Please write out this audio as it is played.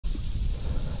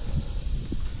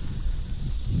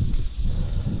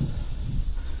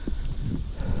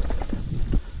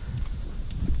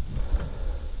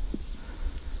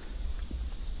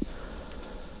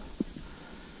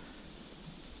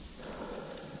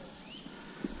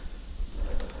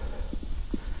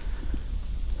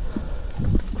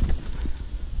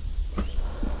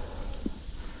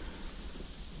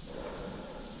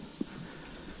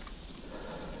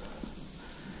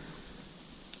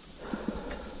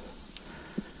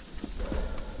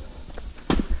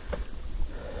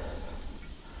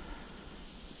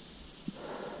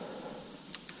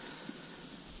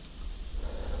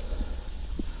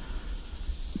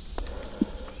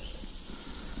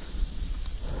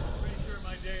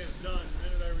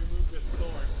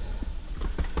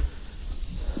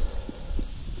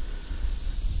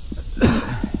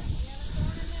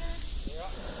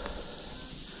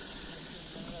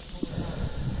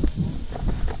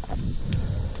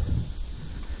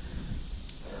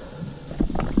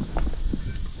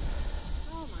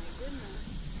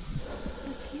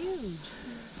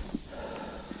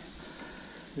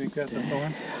think that's a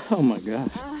thorn? Oh my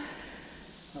gosh.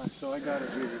 So I got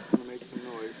it here. It's going to make some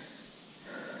noise.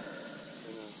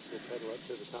 And we'll pedal up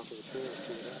to the top of the tree and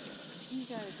see what happens. You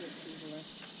gotta get to the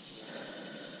left.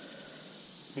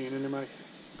 Hanging in there, Mike?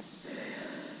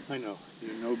 I know.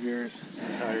 You're no gears.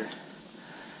 I'm tired.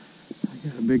 I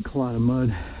got a big clot of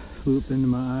mud flew up into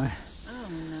my eye. Oh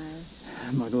no.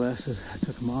 And my glasses, I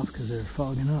took them off because they were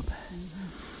fogging up.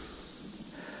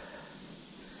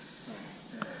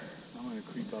 I'm going to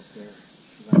creep up there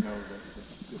because I know that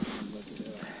this one let it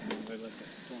out. I let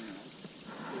that thorn out.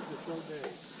 It's a show day.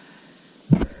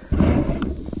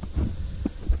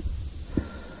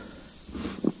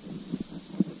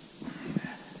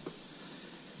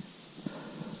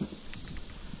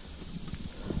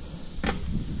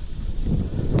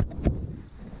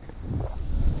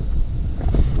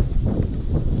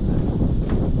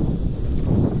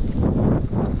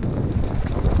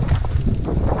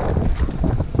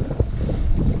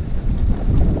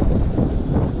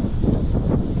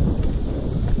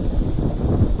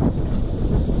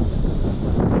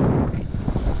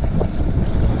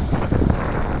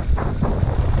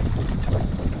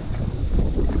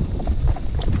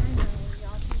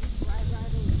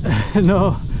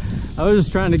 No, I was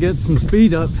just trying to get some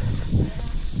speed up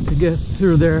to get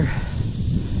through there.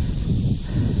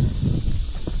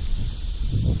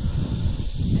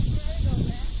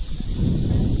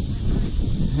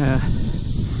 Yeah.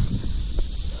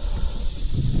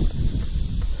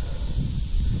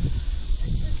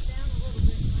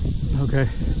 Okay.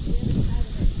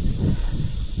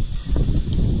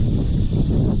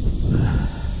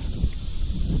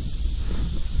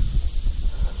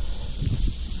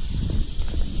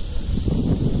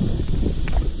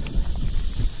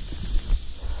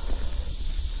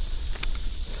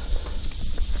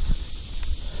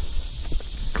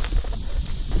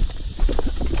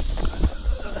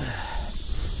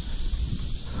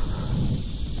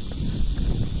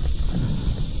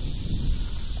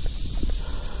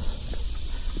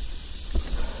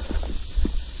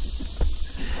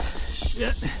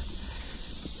 Shit.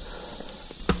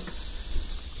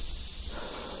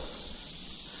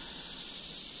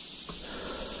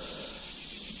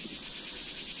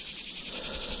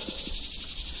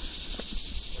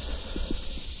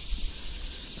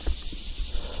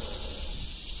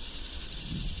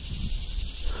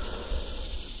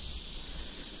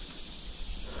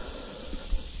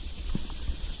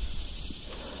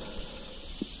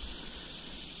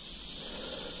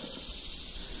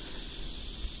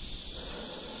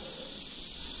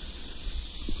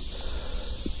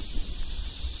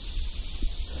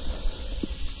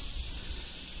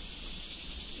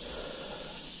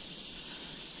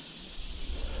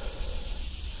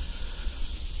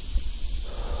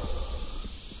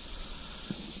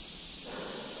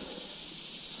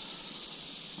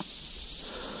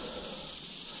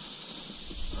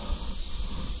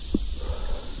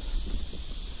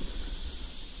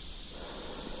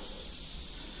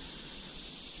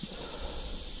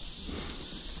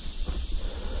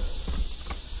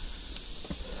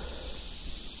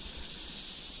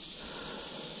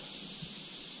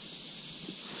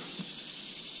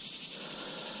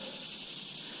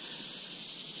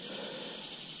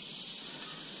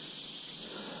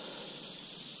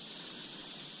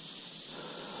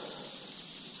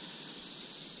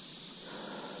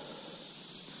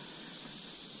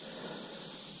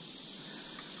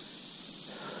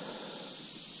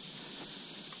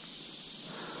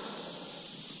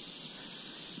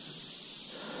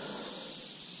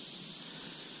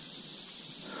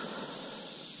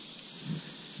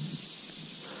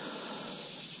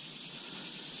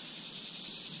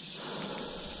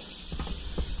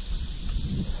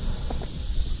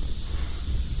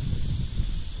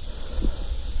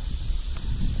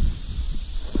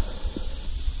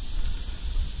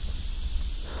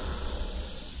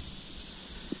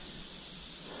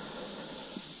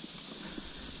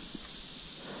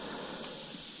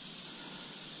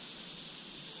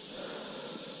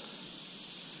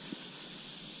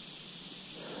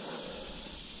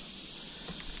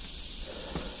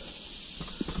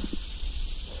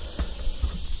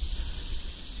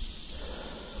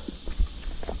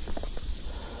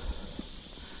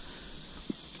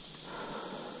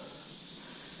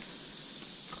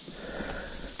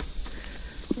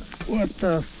 What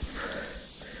the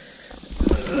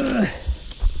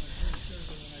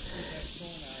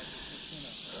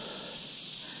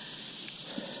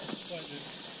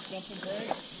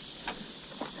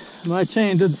My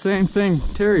chain did the same thing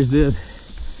Terry's did.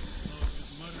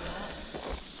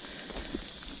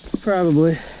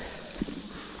 Probably.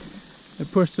 I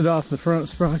pushed it off the front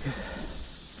sprocket.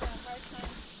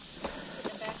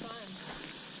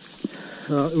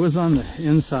 It was on the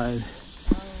inside.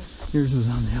 Yours was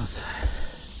on the outside.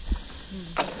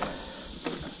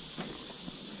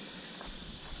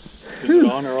 Is it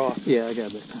on or off? Yeah, I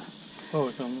got it. Oh,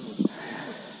 it's on.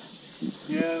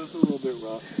 Yeah, it's a little bit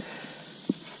rough.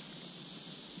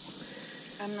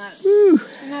 I'm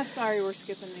not sorry we're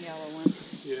skipping the yellow one,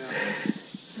 Yeah.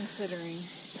 considering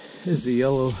Is the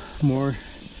yellow more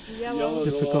yellow.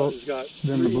 difficult has got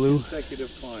than the blue?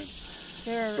 consecutive climbs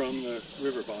They're from the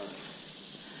river bottom.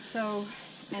 so,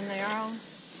 and they are all.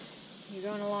 You're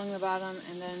going along the bottom,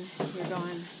 and then you're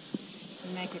going.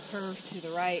 You make a curve to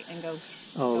the right and go.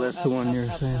 Oh, go that's up, the one up, you're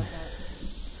up, saying. up, up.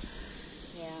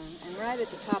 Yeah, and right at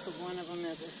the top of one of them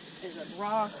is a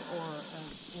rock or a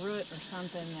root or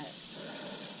something that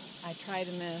I try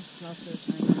to miss most of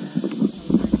the time.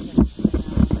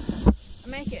 I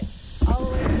make it all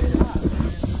the way to the top.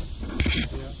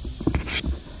 Yeah.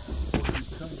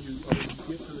 You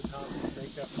get to the top and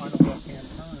make that final left-hand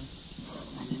turn,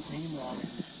 and you aim wrong and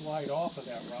you slide off of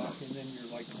that rock, and then you're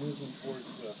like whizzing towards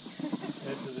the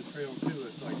edge of the trail too.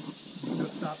 It's like you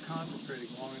just stop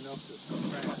concentrating long enough to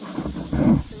crash.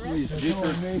 These deeper,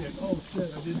 I made it. Oh shit,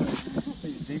 I did that.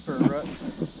 these deeper ruts.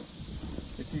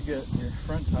 If you get your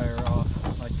front tire off,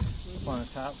 like on the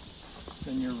top,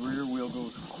 then your rear wheel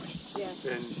goes. Yeah.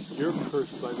 And you're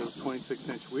cursed by those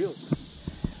 26-inch wheels.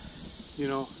 You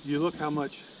know, you look how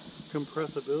much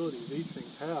compressibility these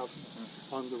things have.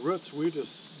 On the roots, we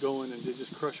just go in and they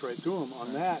just crush right through them.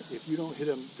 On that, if you don't hit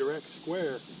them direct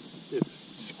square,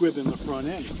 it's squibbing the front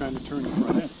end. It's trying to turn the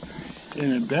front end.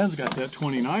 And then Ben's got that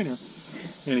 29er,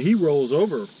 and he rolls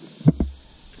over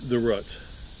the ruts.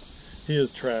 He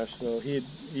is trash though. He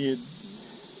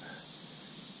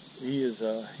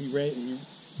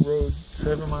rode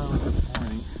 7 miles this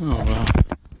morning. Oh wow!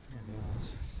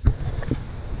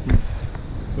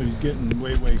 But he's getting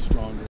way stronger.